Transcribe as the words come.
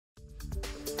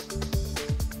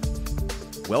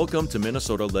Welcome to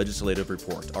Minnesota Legislative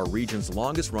Report, our region's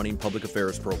longest-running public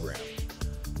affairs program.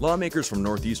 Lawmakers from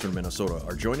northeastern Minnesota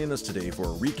are joining us today for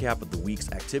a recap of the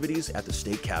week's activities at the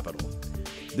state capitol.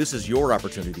 This is your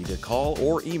opportunity to call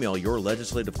or email your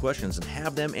legislative questions and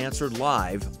have them answered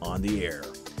live on the air.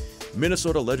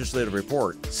 Minnesota Legislative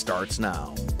Report starts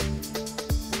now.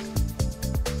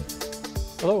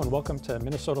 Hello and welcome to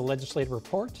Minnesota Legislative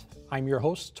Report. I'm your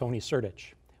host, Tony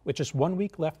Sertich. With just 1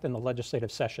 week left in the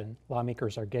legislative session,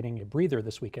 lawmakers are getting a breather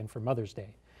this weekend for Mother's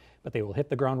Day. But they will hit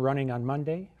the ground running on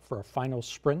Monday for a final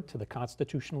sprint to the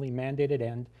constitutionally mandated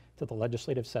end to the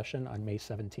legislative session on May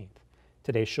 17th.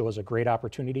 Today's show is a great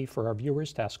opportunity for our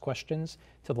viewers to ask questions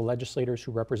to the legislators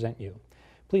who represent you.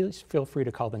 Please feel free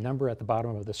to call the number at the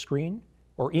bottom of the screen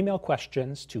or email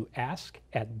questions to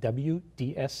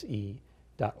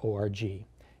ask@wdse.org.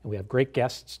 And we have great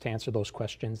guests to answer those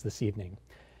questions this evening.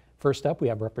 First up, we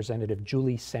have Representative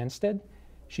Julie Sandstead.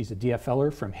 She's a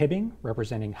DFLer from Hibbing,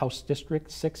 representing House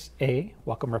District 6A.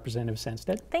 Welcome, Representative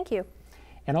Sandstead. Thank you.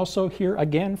 And also here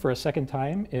again for a second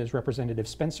time is Representative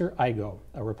Spencer Igo,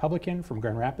 a Republican from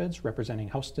Grand Rapids, representing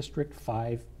House District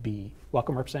 5B.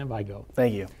 Welcome, Representative Igo.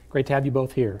 Thank you. Great to have you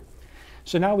both here.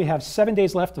 So now we have 7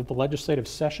 days left of the legislative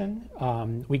session.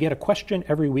 We get a question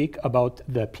every week about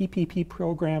the PPP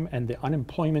program and the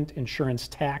unemployment insurance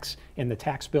tax in the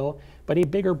tax bill, but a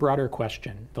bigger, broader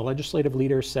question. The legislative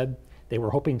leaders said they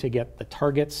were hoping to get the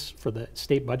targets for the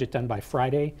state budget done by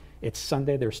Friday. It's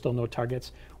Sunday, there's still no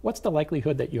targets. What's the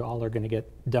likelihood that you all are going to get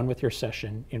done with your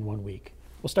session in 1 week?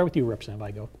 We'll start with you,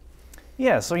 Representative Igo.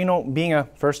 Yeah, so being a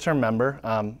first-term member,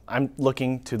 I'm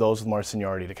looking to those with more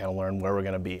seniority to kind of learn where we're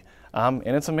going to be. And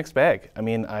it's a mixed bag. I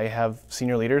mean, I have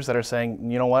senior leaders that are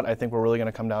saying, you know what, I think we're really going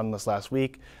to come down in this last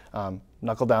week,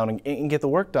 knuckle down and get the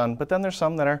work done. But then there's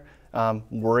some that are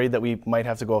worried that we might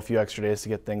have to go a few extra days to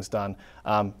get things done.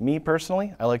 Me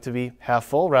personally, I like to be half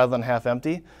full rather than half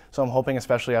empty. So I'm hoping,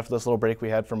 especially after this little break we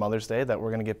had for Mother's Day, that we're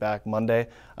going to get back Monday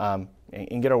and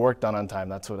get our work done on time.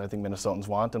 That's what I think Minnesotans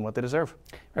want and what they deserve.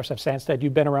 Representative Sandstead,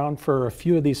 you've been around for a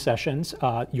few of these sessions.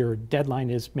 Your deadline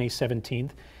is May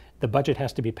 17th. The budget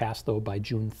has to be passed, though, by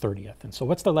June 30th. And so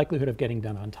what's the likelihood of getting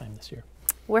done on time this year?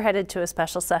 We're headed to a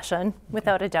special session,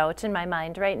 without a doubt, in my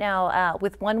mind. Right now,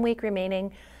 with 1 week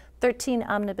remaining, 13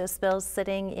 omnibus bills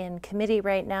sitting in committee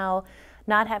right now,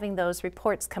 not having those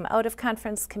reports come out of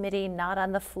conference committee, not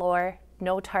on the floor,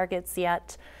 no targets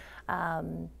yet.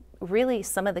 Really,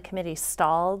 some of the committees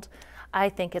stalled. I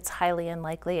think it's highly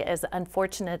unlikely, as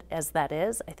unfortunate as that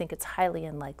is, I think it's highly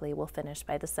unlikely we'll finish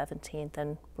by the 17th,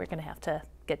 and we're going to have to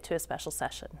get to a special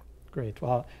session. Great.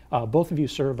 Well, both of you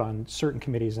serve on certain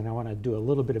committees, and I want to do a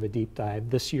little bit of a deep dive.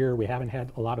 This year, we haven't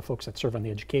had a lot of folks that serve on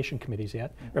the education committees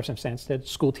yet. Representative Sandstead,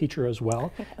 school teacher as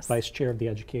well, yes. Vice Chair of the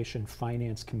Education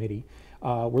Finance Committee.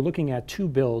 We're looking at two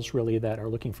bills, really, that are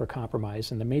looking for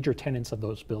compromise, and the major tenets of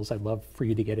those bills I'd love for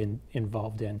you to get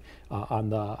involved in. On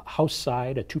the House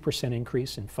side, a 2%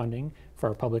 increase in funding for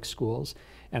our public schools,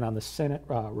 and on the Senate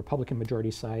Republican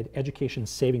majority side, education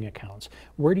saving accounts.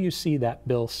 Where do you see that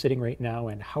bill sitting right now,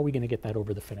 and how are we going to get that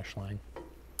over the finish line?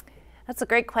 That's a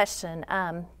great question.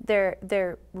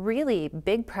 They're really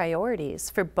big priorities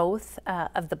for both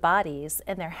of the bodies,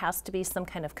 and there has to be some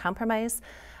kind of compromise.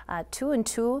 2 and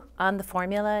 2 on the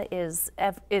formula is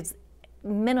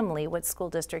minimally what school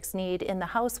districts need. In the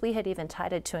House, we had even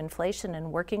tied it to inflation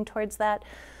and working towards that,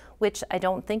 which I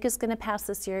don't think is going to pass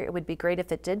this year. It would be great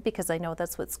if it did, because I know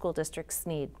that's what school districts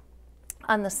need.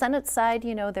 On the Senate side,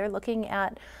 they're looking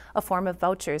at a form of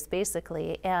vouchers,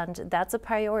 basically, and that's a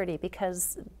priority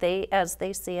because as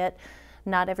they see it,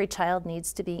 not every child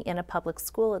needs to be in a public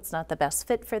school. It's not the best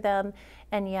fit for them,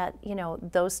 and yet,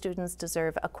 those students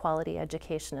deserve a quality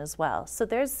education as well. So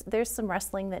there's some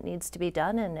wrestling that needs to be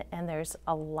done, and there's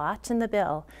a lot in the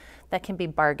bill that can be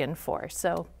bargained for.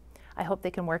 So I hope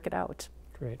they can work it out.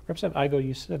 Great. Representative Igo,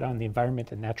 you sit on the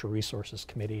Environment and Natural Resources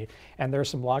Committee, and there are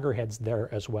some loggerheads there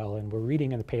as well. And we're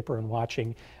reading in the paper and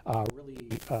watching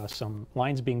some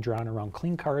lines being drawn around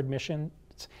clean car emissions,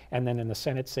 and then in the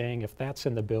Senate saying if that's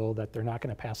in the bill that they're not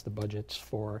going to pass the budgets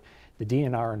for the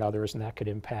DNR and others, and that could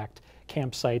impact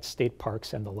campsites, state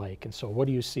parks, and the like. And so what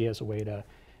do you see as a way to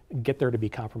get there to be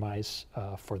compromise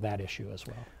for that issue as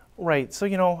well? Right. So,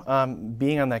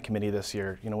 being on that committee this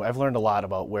year, I've learned a lot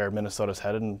about where Minnesota's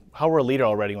headed and how we're a leader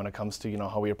already when it comes to,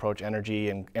 how we approach energy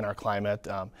and our climate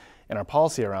and our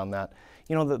policy around that.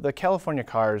 The California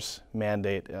cars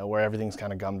mandate, where everything's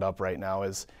kind of gummed up right now,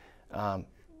 is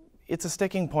it's a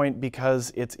sticking point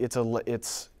because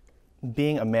it's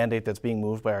being a mandate that's being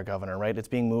moved by our governor, right? It's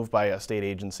being moved by a state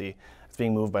agency. It's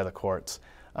being moved by the courts.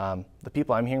 The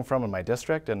people I'm hearing from in my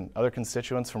district and other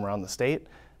constituents from around the state,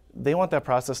 they want that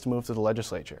process to move to the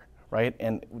legislature, right?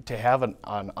 And to have an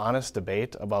honest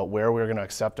debate about where we're going to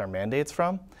accept our mandates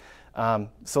from.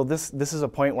 So this is a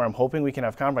point where I'm hoping we can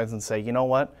have compromise and say, you know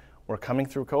what, we're coming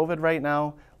through COVID right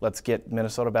now. Let's get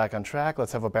Minnesota back on track.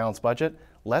 Let's have a balanced budget.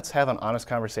 Let's have an honest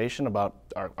conversation about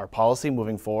our policy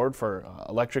moving forward for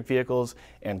electric vehicles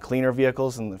and cleaner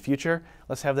vehicles in the future.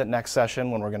 Let's have that next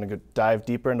session when we're going to dive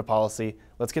deeper into policy.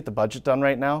 Let's get the budget done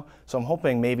right now. So I'm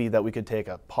hoping maybe that we could take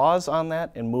a pause on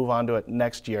that and move on to it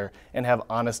next year and have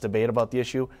honest debate about the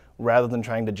issue rather than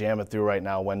trying to jam it through right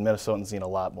now when Minnesotans need a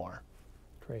lot more.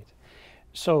 Great.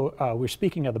 So we're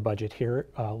speaking of the budget here,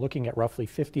 looking at roughly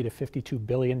 $50 to $52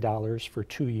 billion for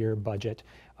 2-year budget.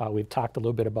 We've talked a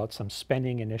little bit about some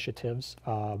spending initiatives,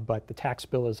 but the tax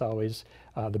bill is always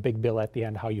the big bill at the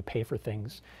end, how you pay for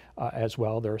things as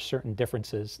well. There are certain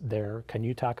differences there. Can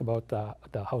you talk about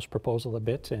the House proposal a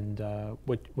bit and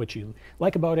what you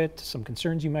like about it, some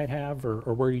concerns you might have,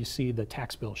 or where you see the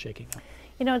tax bill shaking up?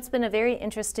 You know, it's been a very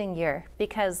interesting year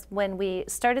because when we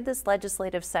started this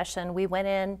legislative session, we went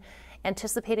in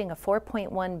anticipating a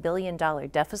 $4.1 billion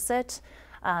deficit,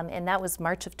 and that was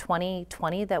March of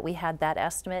 2020 that we had that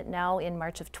estimate. Now in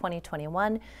March of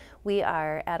 2021, we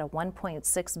are at a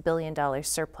 $1.6 billion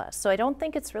surplus. So I don't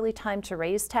think it's really time to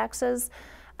raise taxes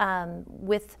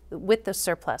with the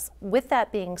surplus. With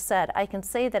that being said, I can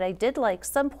say that I did like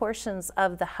some portions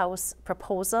of the House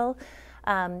proposal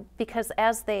because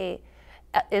as they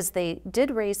did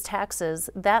raise taxes,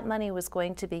 that money was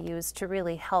going to be used to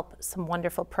really help some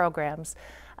wonderful programs.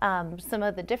 Some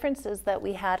of the differences that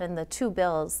we had in the two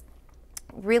bills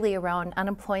really around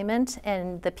unemployment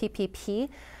and the PPP.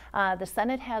 The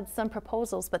Senate had some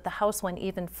proposals, but the House went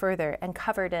even further and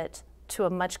covered it to a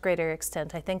much greater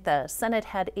extent. I think the Senate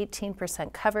had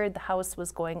 18% covered. The House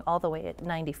was going all the way at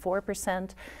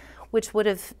 94%, which would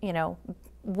have,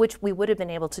 which we would have been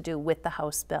able to do with the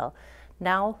House bill.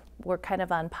 Now we're kind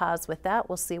of on pause with that.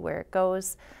 We'll see where it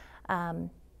goes.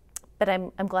 But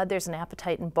I'm glad there's an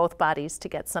appetite in both bodies to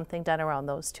get something done around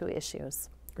those two issues.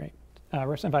 Great.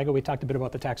 Representative Weigel, we talked a bit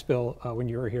about the tax bill when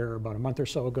you were here about a month or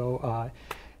so ago.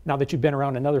 Now that you've been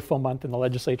around another full month in the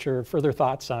legislature, further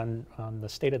thoughts on the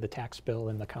state of the tax bill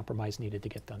and the compromise needed to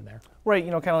get done there? Right,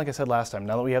 kind of like I said last time,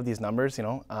 now that we have these numbers,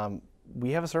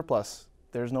 we have a surplus.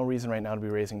 There's no reason right now to be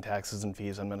raising taxes and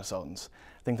fees on Minnesotans.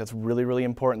 I think that's really, really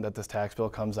important that this tax bill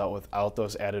comes out without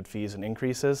those added fees and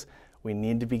increases. We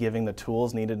need to be giving the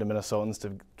tools needed to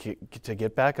Minnesotans to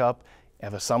get back up,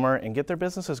 have a summer, and get their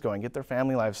businesses going, get their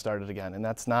family lives started again. And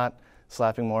that's not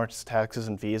slapping more taxes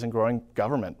and fees and growing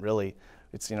government, really.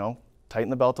 It's, tighten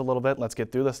the belt a little bit. Let's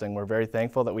get through this thing. We're very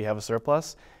thankful that we have a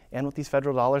surplus. And with these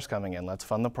federal dollars coming in, let's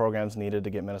fund the programs needed to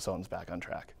get Minnesotans back on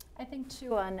track. I think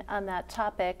too on that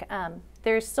topic,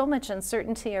 there's so much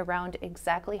uncertainty around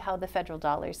exactly how the federal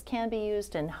dollars can be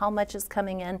used and how much is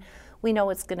coming in. We know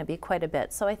it's going to be quite a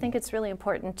bit. So I think it's really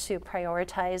important to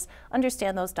prioritize,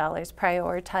 understand those dollars,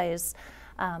 prioritize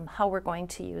how we're going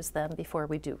to use them before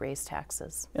we do raise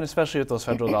taxes. And especially with those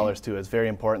federal dollars too, it's very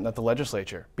important that the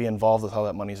legislature be involved with how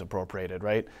that money is appropriated,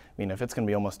 right? I mean, if it's going to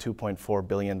be almost $2.4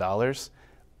 billion,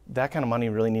 that kind of money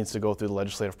really needs to go through the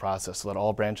legislative process so that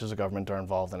all branches of government are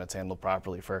involved and it's handled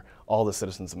properly for all the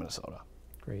citizens of Minnesota.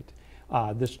 Great.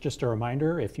 This is just a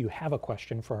reminder, if you have a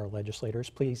question for our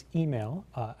legislators, please email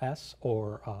us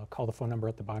or call the phone number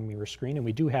at the bottom of your screen. And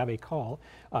we do have a call.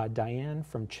 Diane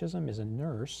from Chisholm is a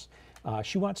nurse.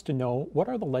 She wants to know, what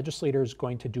are the legislators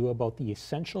going to do about the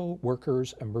Essential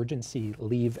Workers Emergency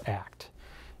Leave Act?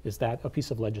 Is that a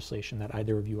piece of legislation that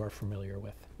either of you are familiar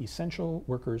with? Essential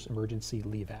Workers Emergency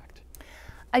Leave Act.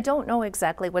 I don't know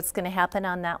exactly what's going to happen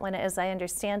on that one. As I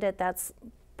understand it, that's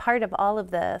part of all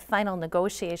of the final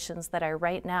negotiations that are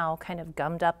right now kind of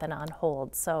gummed up and on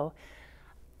hold. So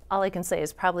all I can say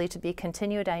is probably to be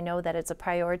continued. I know that it's a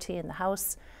priority in the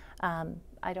House.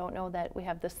 I don't know that we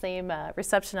have the same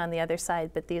reception on the other side,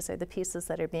 but these are the pieces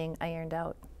that are being ironed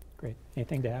out. Great.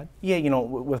 Anything to add? Yeah,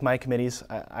 with my committees,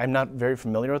 I'm not very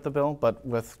familiar with the bill, but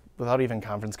without even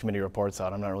conference committee reports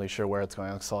out, I'm not really sure where it's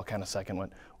going. So I'll kind of second what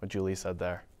Julie said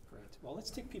there. Great. Well, let's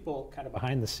take people kind of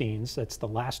behind the scenes. It's the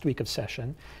last week of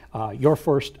session. Your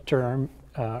first term,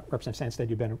 Representative Sandstead,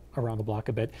 you've been around the block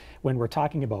a bit. When we're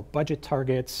talking about budget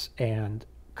targets and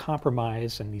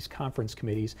compromise and these conference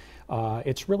committees,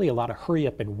 it's really a lot of hurry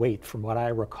up and wait from what I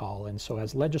recall. And so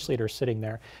as legislators sitting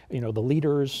there, the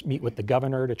leaders meet with the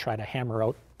governor to try to hammer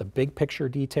out the big picture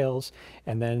details,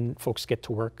 and then folks get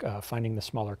to work finding the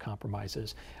smaller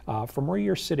compromises. From where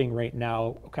you're sitting right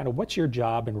now, kind of what's your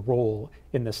job and role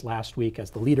in this last week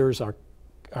as the leaders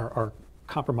are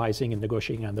compromising and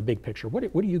negotiating on the big picture? What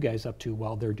are you guys up to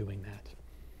while they're doing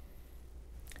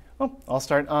that? Well, I'll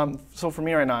start. So for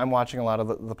me right now, I'm watching a lot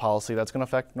of the policy that's going to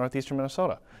affect northeastern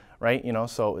Minnesota, right?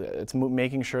 So it's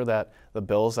making sure that the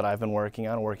bills that I've been working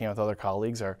on, working with other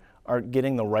colleagues, are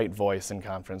getting the right voice in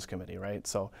conference committee, right?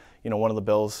 So, one of the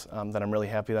bills that I'm really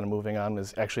happy that I'm moving on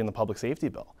is actually in the public safety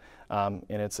bill. And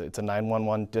it's a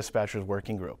 911 dispatchers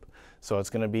working group. So it's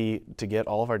going to be to get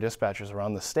all of our dispatchers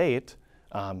around the state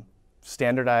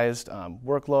standardized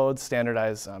workloads,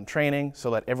 standardized training,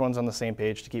 so that everyone's on the same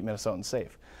page to keep Minnesotans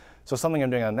safe. So something I'm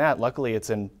doing on that, luckily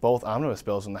it's in both omnibus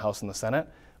bills in the House and the Senate,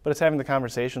 but it's having the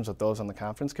conversations with those on the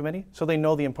conference committee so they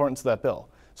know the importance of that bill,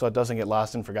 so it doesn't get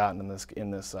lost and forgotten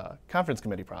in this conference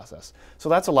committee process. So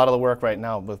that's a lot of the work right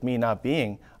now with me not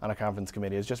being on a conference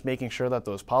committee, is just making sure that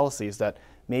those policies that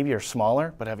maybe are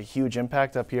smaller but have a huge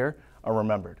impact up here are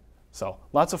remembered. So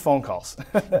lots of phone calls.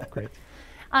 Great.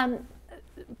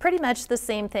 Pretty much the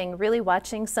same thing, really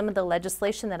watching some of the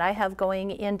legislation that I have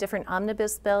going in different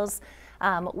omnibus bills,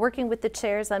 working with the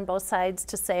chairs on both sides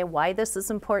to say why this is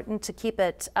important, to keep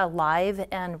it alive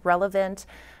and relevant,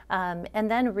 and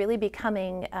then really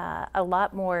becoming a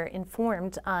lot more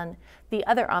informed on the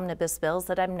other omnibus bills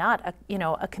that I'm not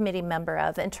a committee member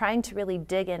of, and trying to really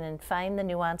dig in and find the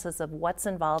nuances of what's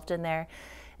involved in there,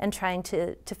 and trying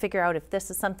to figure out if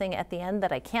this is something at the end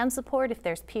that I can support, if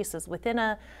there's pieces within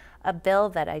a bill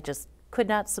that I just could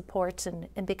not support,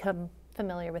 and become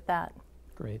familiar with that.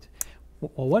 Great.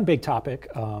 Well, one big topic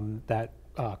that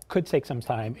could take some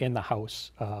time in the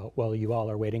House while you all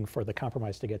are waiting for the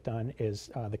compromise to get done is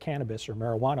the cannabis or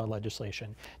marijuana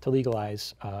legislation to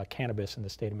legalize cannabis in the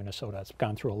state of Minnesota. It's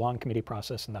gone through a long committee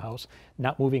process in the House,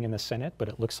 not moving in the Senate, but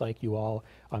it looks like you all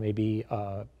may be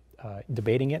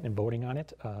debating it and voting on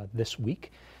it this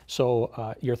week.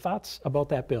 So your thoughts about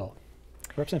that bill?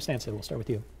 Representative Stansted, we'll start with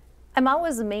you. I'm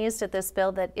always amazed at this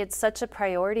bill that it's such a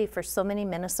priority for so many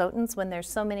Minnesotans when there's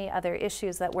so many other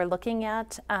issues that we're looking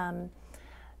at.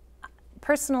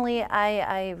 Personally,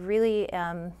 I really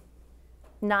am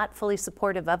not fully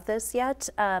supportive of this yet.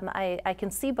 I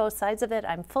can see both sides of it.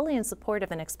 I'm fully in support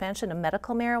of an expansion of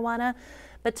medical marijuana,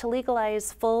 but to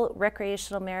legalize full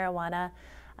recreational marijuana,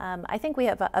 I think we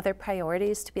have other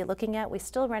priorities to be looking at. We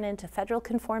still run into federal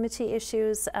conformity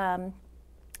issues.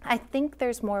 I think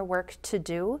there's more work to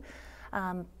do,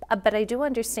 but I do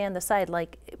understand the side,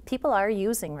 like people are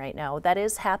using right now. That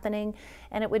is happening,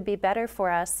 and it would be better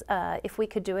for us if we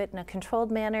could do it in a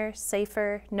controlled manner,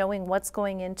 safer, knowing what's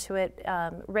going into it,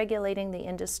 regulating the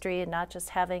industry, and not just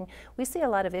having, we see a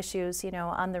lot of issues,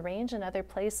 on the range and other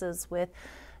places with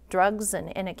drugs,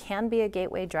 and it can be a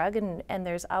gateway drug, and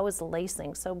there's always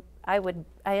lacing. So I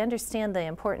understand the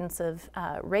importance of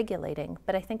regulating,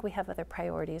 but I think we have other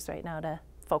priorities right now to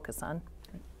focus on.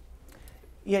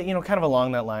 Yeah, kind of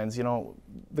along that lines,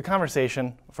 the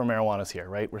conversation for marijuana is here,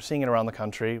 right? We're seeing it around the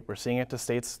country. We're seeing it to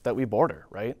states that we border,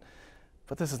 right?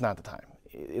 But this is not the time.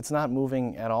 It's not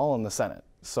moving at all in the Senate.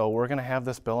 So we're going to have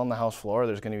this bill on the House floor.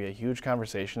 There's going to be a huge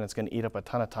conversation. It's going to eat up a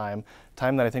ton of time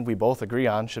that I think we both agree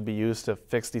on should be used to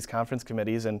fix these conference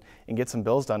committees and get some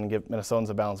bills done and give Minnesotans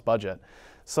a balanced budget.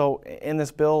 So in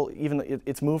this bill, even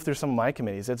it's moved through some of my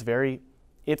committees.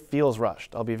 It feels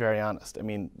rushed, I'll be very honest. I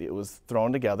mean, it was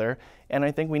thrown together, and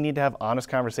I think we need to have honest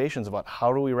conversations about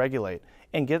how do we regulate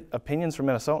and get opinions from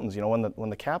Minnesotans. When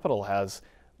the Capitol has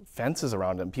fences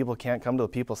around it and people can't come to the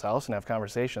people's house and have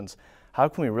conversations, how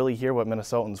can we really hear what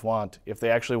Minnesotans want if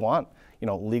they actually want,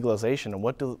 legalization, and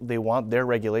what do they want their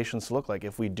regulations to look like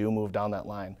if we do move down that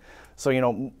line?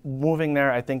 So, moving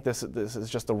there, I think this is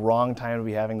just the wrong time to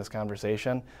be having this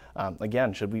conversation.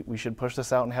 Again, we should push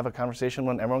this out and have a conversation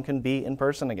when everyone can be in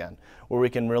person again, where we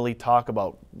can really talk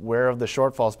about where have the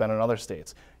shortfalls been in other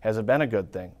states. Has it been a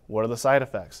good thing? What are the side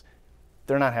effects?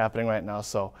 They're not happening right now,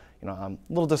 so I'm a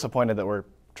little disappointed that we're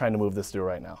trying to move this through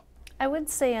right now. I would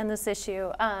say on this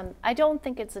issue, I don't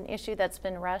think it's an issue that's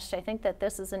been rushed. I think that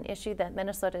this is an issue that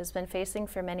Minnesota has been facing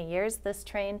for many years. This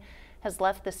train has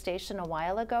left the station a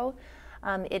while ago.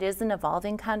 It is an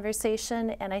evolving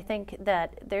conversation, and I think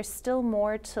that there's still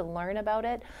more to learn about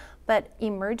it. But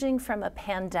emerging from a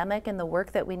pandemic and the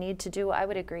work that we need to do, I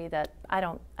would agree that I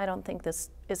don't think this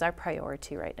is our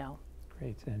priority right now.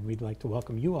 Great, and we'd like to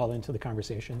welcome you all into the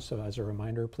conversation. So as a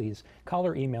reminder, please call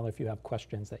or email if you have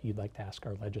questions that you'd like to ask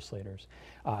our legislators.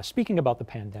 Speaking about the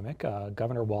pandemic,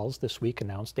 Governor Walz this week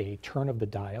announced a turn of the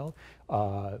dial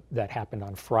that happened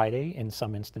on Friday in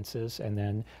some instances, and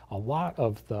then a lot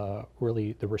of the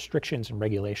restrictions and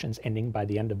regulations ending by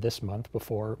the end of this month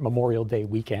before Memorial Day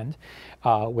weekend,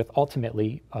 with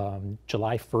ultimately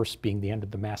July 1st being the end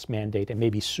of the mask mandate, and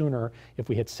maybe sooner if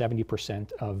we hit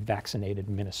 70% of vaccinated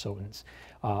Minnesotans.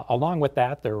 Along with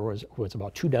that, there was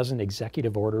about 24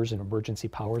 executive orders and emergency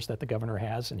powers that the governor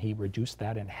has, and he reduced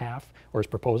that in half, or is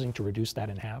proposing to reduce that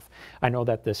in half. I know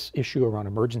that this issue around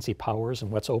emergency powers and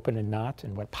what's open and not,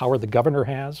 and what power the governor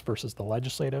has versus the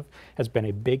legislative, has been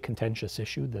a big contentious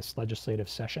issue this legislative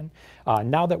session.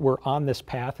 Now that we're on this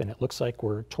path, and it looks like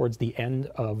we're towards the end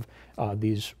of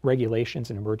these regulations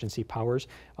and emergency powers,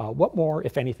 what more,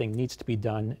 if anything, needs to be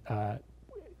done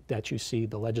that you see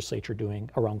the legislature doing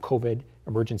around COVID,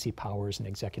 emergency powers, and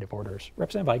executive orders?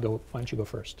 Representative Igo, why don't you go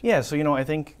first? Yeah, so I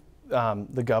think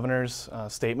the governor's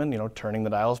statement, turning the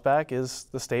dials back, is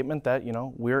the statement that,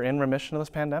 we're in remission of this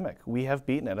pandemic. We have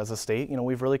beaten it as a state.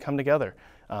 We've really come together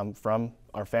from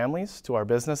our families to our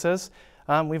businesses.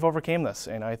 We've overcame this.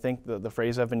 And I think the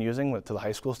phrase I've been using to the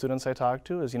high school students I talk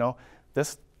to is,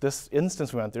 this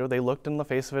instance we went through, they looked in the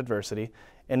face of adversity,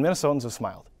 and Minnesotans have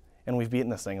smiled. And we've beaten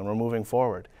this thing, and we're moving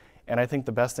forward. And I think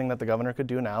the best thing that the governor could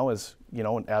do now is,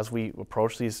 as we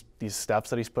approach these steps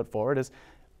that he's put forward, is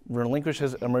relinquish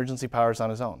his emergency powers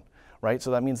on his own, right? So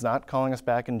that means not calling us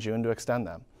back in June to extend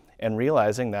them, and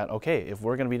realizing that, okay, if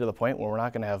we're going to be to the point where we're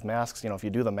not going to have masks, if you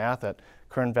do the math at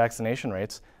current vaccination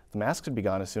rates, the masks could be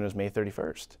gone as soon as May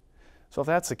 31st. So if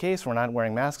that's the case, we're not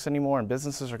wearing masks anymore and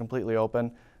businesses are completely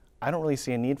open, I don't really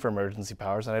see a need for emergency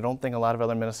powers, and I don't think a lot of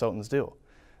other Minnesotans do.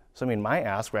 So my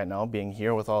ask right now, being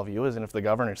here with all of you, is, and if the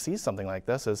governor sees something like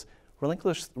this, is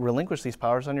relinquish these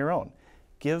powers on your own.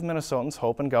 Give Minnesotans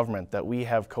hope in government that we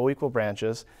have co-equal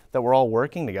branches, that we're all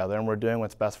working together, and we're doing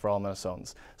what's best for all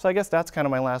Minnesotans. So I guess that's kind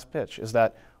of my last pitch, is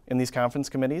that in these conference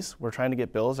committees, we're trying to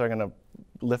get bills that are going to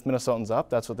lift Minnesotans up.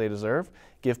 That's what they deserve.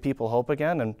 Give people hope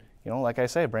again, and like I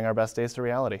say, bring our best days to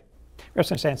reality.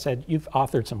 Representative said you've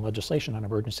authored some legislation on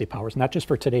emergency powers, not just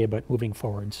for today, but moving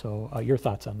forward. So your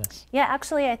thoughts on this? Yeah,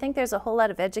 actually, I think there's a whole lot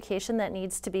of education that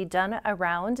needs to be done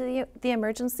around the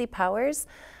emergency powers.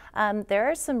 There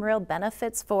are some real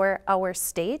benefits for our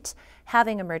state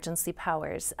having emergency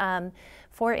powers.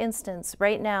 For instance,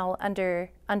 right now, under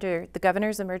the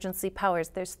governor's emergency powers,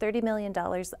 there's $30 million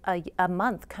a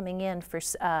month coming in for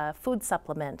food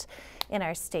supplement in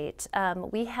our state.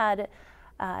 We had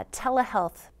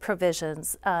telehealth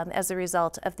provisions as a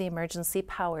result of the emergency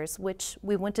powers, which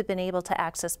we wouldn't have been able to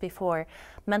access before.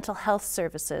 Mental health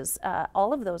services,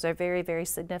 all of those are very, very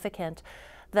significant.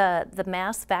 The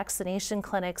mass vaccination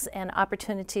clinics and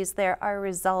opportunities there are a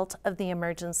result of the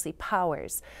emergency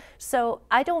powers. So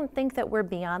I don't think that we're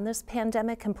beyond this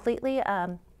pandemic completely.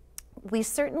 We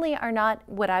certainly are not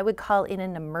what I would call in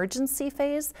an emergency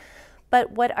phase,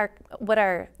 but what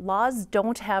our laws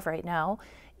don't have right now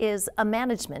is a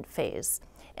management phase.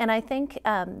 And I think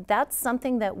that's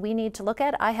something that we need to look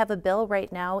at. I have a bill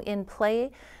right now in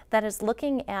play that is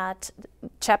looking at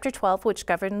Chapter 12, which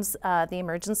governs the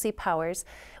emergency powers,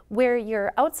 where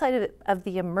you're outside of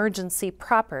the emergency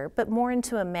proper, but more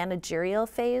into a managerial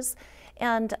phase.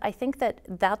 And I think that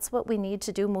that's what we need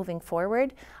to do moving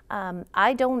forward.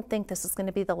 I don't think this is going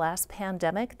to be the last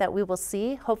pandemic that we will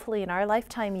see. Hopefully in our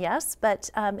lifetime, yes,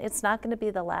 but it's not going to be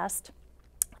the last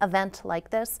event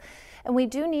like this. And we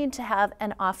do need to have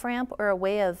an off-ramp or a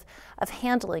way of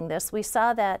handling this. We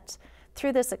saw that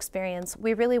through this experience,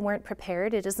 we really weren't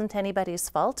prepared. It isn't anybody's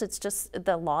fault. It's just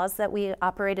the laws that we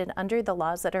operated under, the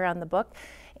laws that are on the book,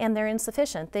 and they're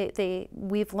insufficient.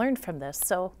 We've learned from this,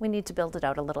 so we need to build it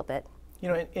out a little bit.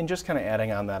 And just kind of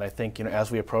adding on that, I think,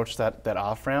 as we approach that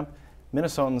off-ramp,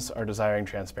 Minnesotans are desiring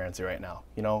transparency right now.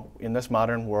 In this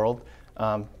modern world,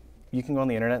 you can go on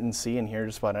the internet and see and hear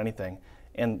just about anything.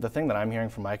 And the thing that I'm hearing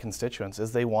from my constituents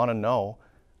is they want to know,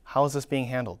 how is this being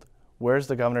handled? Where's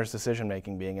the governor's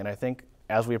decision-making being? And I think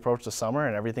as we approach the summer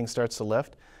and everything starts to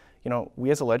lift,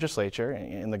 we as a legislature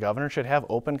and the governor should have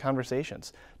open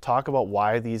conversations. Talk about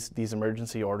why these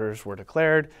emergency orders were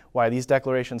declared, why these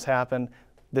declarations happened.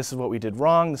 This is what we did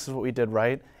wrong, this is what we did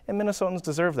right. And Minnesotans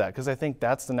deserve that, because I think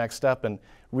that's the next step in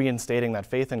reinstating that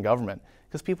faith in government.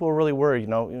 Because people are really worried,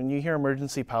 when you hear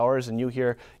emergency powers and you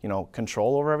hear,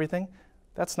 control over everything,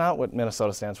 that's not what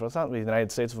Minnesota stands for. That's not what the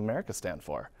United States of America stand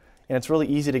for. And it's really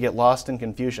easy to get lost in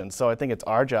confusion. So I think it's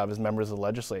our job as members of the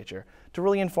legislature to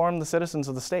really inform the citizens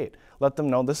of the state. Let them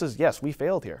know yes, we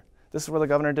failed here. This is where the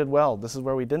governor did well. This is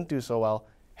where we didn't do so well.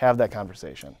 Have that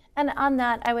conversation. And on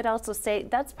that, I would also say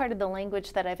that's part of the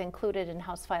language that I've included in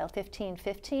House File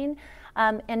 1515,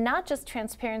 and not just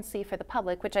transparency for the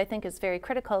public, which I think is very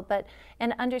critical, but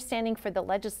an understanding for the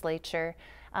legislature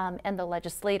and the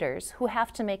legislators who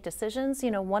have to make decisions.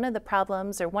 One of the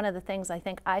problems, or one of the things I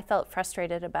think I felt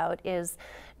frustrated about, is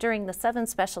during the 7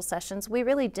 special sessions, we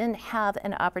really didn't have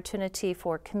an opportunity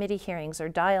for committee hearings or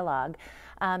dialogue.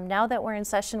 Now that we're in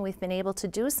session, we've been able to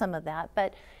do some of that,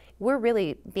 but we're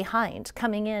really behind.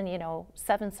 Coming in,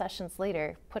 7 sessions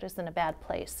later put us in a bad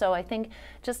place. So I think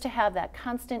just to have that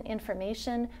constant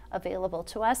information available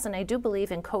to us, and I do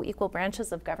believe in co-equal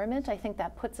branches of government, I think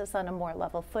that puts us on a more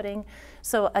level footing.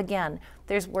 So again,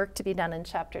 there's work to be done in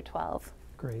Chapter 12.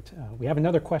 Great. We have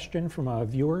another question from a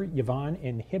viewer, Yvonne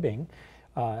in Hibbing.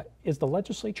 Is the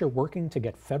legislature working to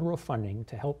get federal funding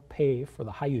to help pay for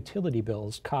the high utility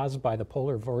bills caused by the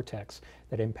polar vortex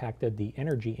that impacted the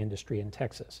energy industry in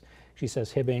Texas? She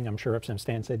says, Hibbing, I'm sure Representative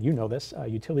Stan said, you know this,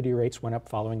 utility rates went up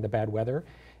following the bad weather,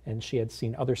 and she had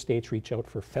seen other states reach out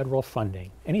for federal funding.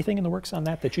 Anything in the works on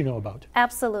that you know about?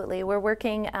 Absolutely. We're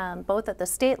working both at the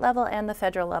state level and the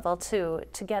federal level to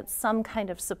get some kind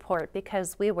of support,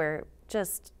 because we were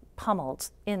just pummeled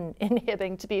in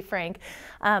Hibbing, to be frank.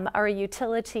 Our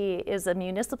utility is a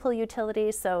municipal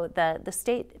utility, so the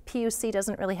state PUC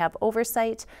doesn't really have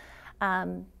oversight.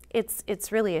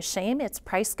 It's really a shame. It's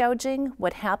price gouging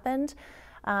what happened.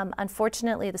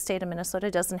 Unfortunately, the state of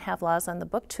Minnesota doesn't have laws on the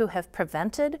book to have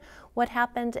prevented what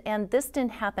happened, and this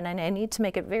didn't happen, and I need to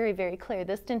make it very, very clear,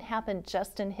 this didn't happen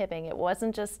just in Hibbing. It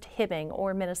wasn't just Hibbing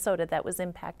or Minnesota that was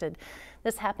impacted.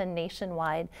 This happened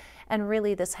nationwide, and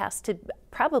really this has to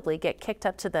probably get kicked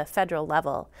up to the federal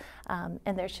level,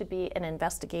 and there should be an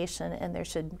investigation, and there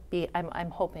should be,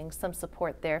 I'm hoping, some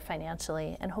support there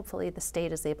financially, and hopefully the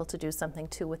state is able to do something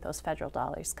too with those federal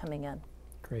dollars coming in.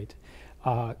 Great.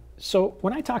 So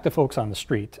when I talk to folks on the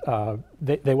street,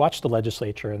 they watch the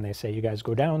legislature and they say, you guys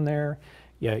go down there,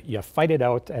 you fight it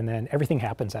out, and then everything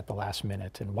happens at the last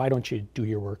minute, and why don't you do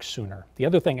your work sooner? The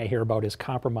other thing I hear about is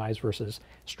compromise versus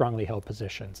strongly held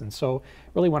positions. And so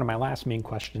really one of my last main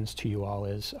questions to you all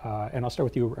is, and I'll start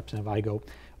with you, Representative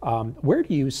Igo, where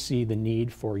do you see the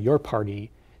need for your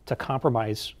party to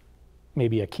compromise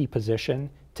maybe a key position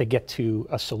to get to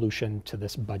a solution to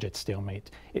this budget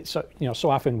stalemate? So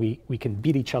often we can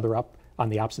beat each other up on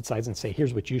the opposite sides and say,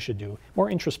 here's what you should do. More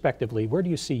introspectively, where do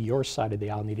you see your side of the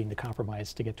aisle needing to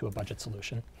compromise to get to a budget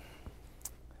solution?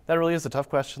 That really is a tough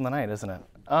question tonight, isn't it?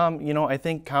 I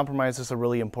think compromise is a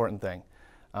really important thing.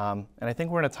 And I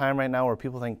think we're in a time right now where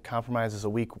people think compromise is a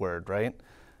weak word, right?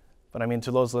 But I mean,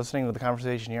 to those listening to the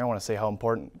conversation here, I want to say how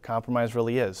important compromise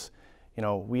really is.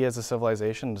 We as a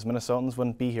civilization, as Minnesotans,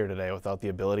 wouldn't be here today without the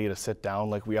ability to sit down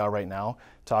like we are right now,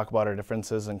 talk about our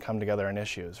differences and come together on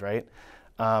issues, right?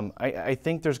 I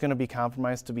think there's going to be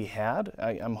compromise to be had.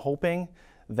 I'm hoping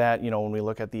that, when we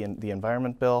look at the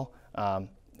environment bill,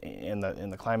 in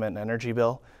the climate and energy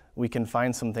bill, we can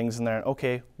find some things in there.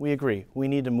 Okay, we agree. We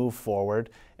need to move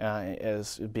forward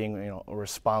as being, a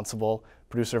responsible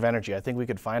producer of energy. I think we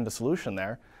could find a solution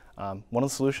there. One of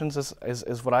the solutions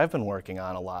is what I've been working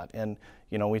on a lot. And,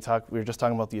 we were just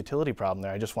talking about the utility problem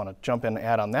there. I just want to jump in and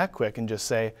add on that quick and just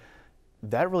say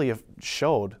that really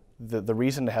showed the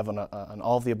reason to have an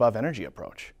all of the above energy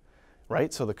approach,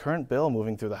 right? So the current bill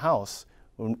moving through the House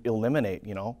will eliminate,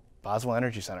 Boswell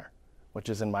Energy Center, which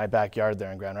is in my backyard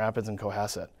there in Grand Rapids and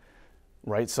Cohasset,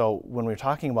 right? So when we're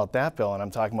talking about that bill, and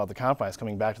I'm talking about the compromise,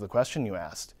 coming back to the question you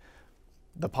asked,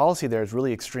 the policy there is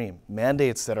really extreme.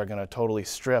 Mandates that are going to totally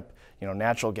strip,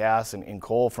 natural gas and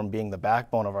coal from being the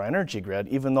backbone of our energy grid,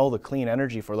 even though the clean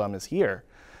energy for them is here.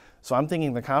 So I'm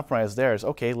thinking the compromise there is,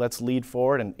 okay, let's lead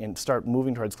forward and start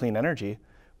moving towards clean energy,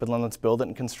 but then let's build it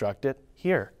and construct it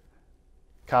here.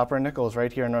 Copper and nickel is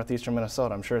right here in northeastern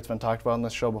Minnesota. I'm sure it's been talked about on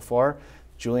this show before.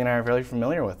 Julie and I are very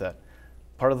familiar with it.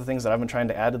 Part of the things that I've been trying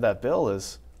to add to that bill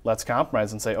is let's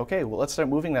compromise and say, okay, well, let's start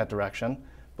moving that direction,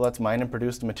 but let's mine and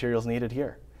produce the materials needed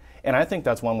here. And I think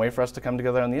that's one way for us to come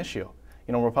together on the issue.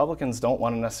 Republicans don't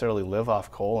want to necessarily live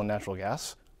off coal and natural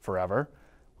gas forever.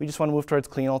 We just want to move towards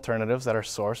clean alternatives that are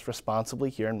sourced responsibly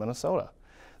here in Minnesota.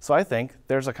 So I think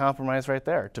there's a compromise right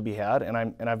there to be had, and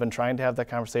I've been trying to have that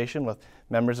conversation with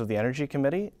members of the Energy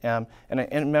Committee and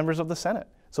members of the Senate,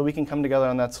 so we can come together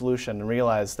on that solution and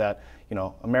realize that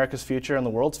America's future and the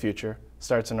world's future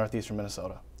starts in northeastern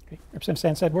Minnesota. Okay. Representative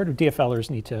Stan said, where do DFLers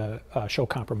need to show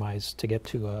compromise to get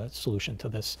to a solution to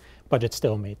this budget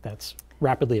stalemate that's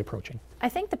rapidly approaching? I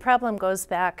think the problem goes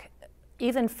back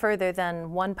even further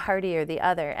than one party or the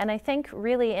other. And I think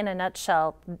really in a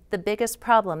nutshell, the biggest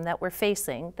problem that we're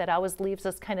facing that always leaves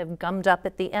us kind of gummed up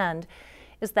at the end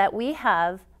is that we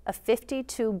have a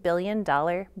 $52 billion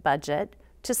budget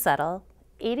to settle,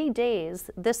 80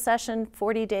 days this session,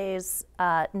 40 days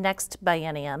next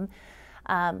biennium,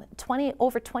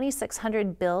 over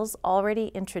 2,600 bills already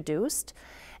introduced.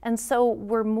 And so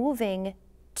we're moving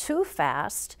too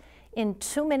fast in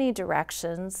too many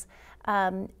directions.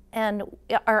 And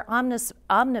our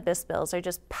omnibus bills are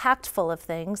just packed full of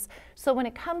things. So when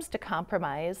it comes to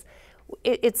compromise,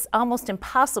 it's almost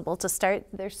impossible to start.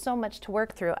 There's so much to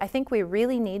work through. I think we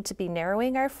really need to be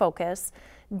narrowing our focus,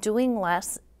 doing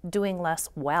less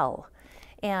well,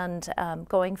 and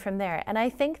going from there. And I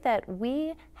think that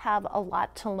we have a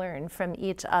lot to learn from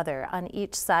each other on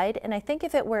each side. And I think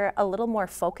if it were a little more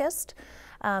focused,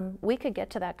 we could get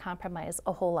to that compromise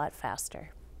a whole lot faster.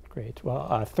 Great.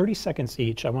 Well, 30 seconds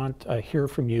each. I want to hear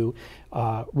from you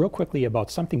real quickly about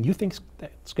something you think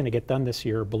that's going to get done this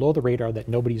year below the radar that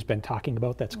nobody's been talking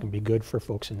about that's going to be good for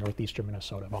folks in northeastern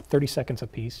Minnesota. About 30 seconds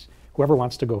apiece. Whoever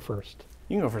wants to go first.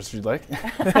 You can go first if you'd like.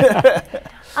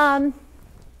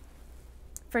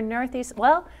 For Northeast,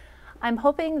 well, I'm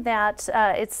hoping that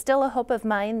it's still a hope of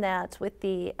mine that with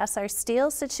the SR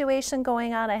Steel situation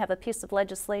going on, I have a piece of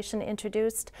legislation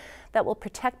introduced that will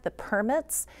protect the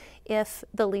permits if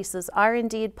the leases are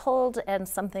indeed pulled and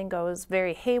something goes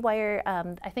very haywire.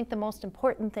 I think the most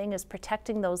important thing is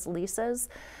protecting those leases,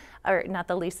 or not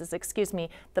the leases, excuse me,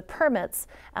 the permits,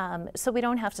 so we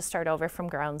don't have to start over from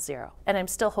ground zero. And I'm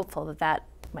still hopeful that that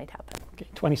might happen. Okay,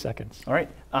 20 seconds. All right.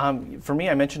 For me,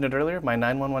 I mentioned it earlier, my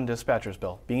 911 dispatchers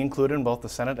bill being included in both the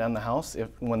Senate and the House.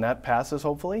 When that passes,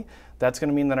 hopefully, that's going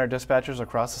to mean that our dispatchers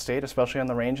across the state, especially on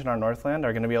the range in our Northland,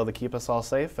 are going to be able to keep us all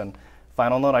safe. And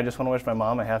final note, I just want to wish my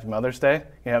mom a happy Mother's Day.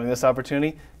 You're having this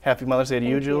opportunity. Happy Mother's Day to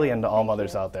you, Julie, and to all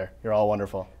mothers out there. You're all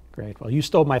wonderful. Great. Well, you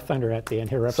stole my thunder at the end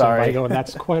here, Representative Vigo, and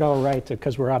that's quite all right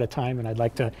because we're out of time. And I'd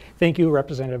like to thank you,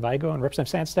 Representative Vigo, and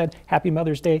Representative Sandstead. Happy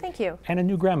Mother's Day. Thank you. And a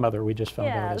new grandmother we just found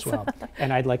out as well.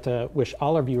 And I'd like to wish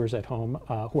all our viewers at home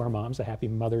who are moms a happy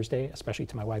Mother's Day, especially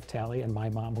to my wife, Tally, and my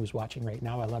mom who's watching right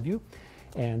now. I love you.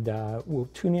 And we'll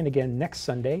tune in again next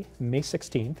Sunday, May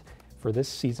 16th, for this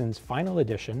season's final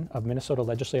edition of Minnesota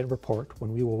Legislative Report,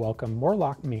 when we will welcome more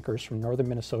lawmakers from northern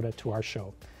Minnesota to our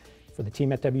show. For the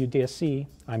team at WDSC,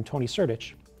 I'm Tony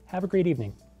Sertich. Have a great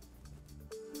evening.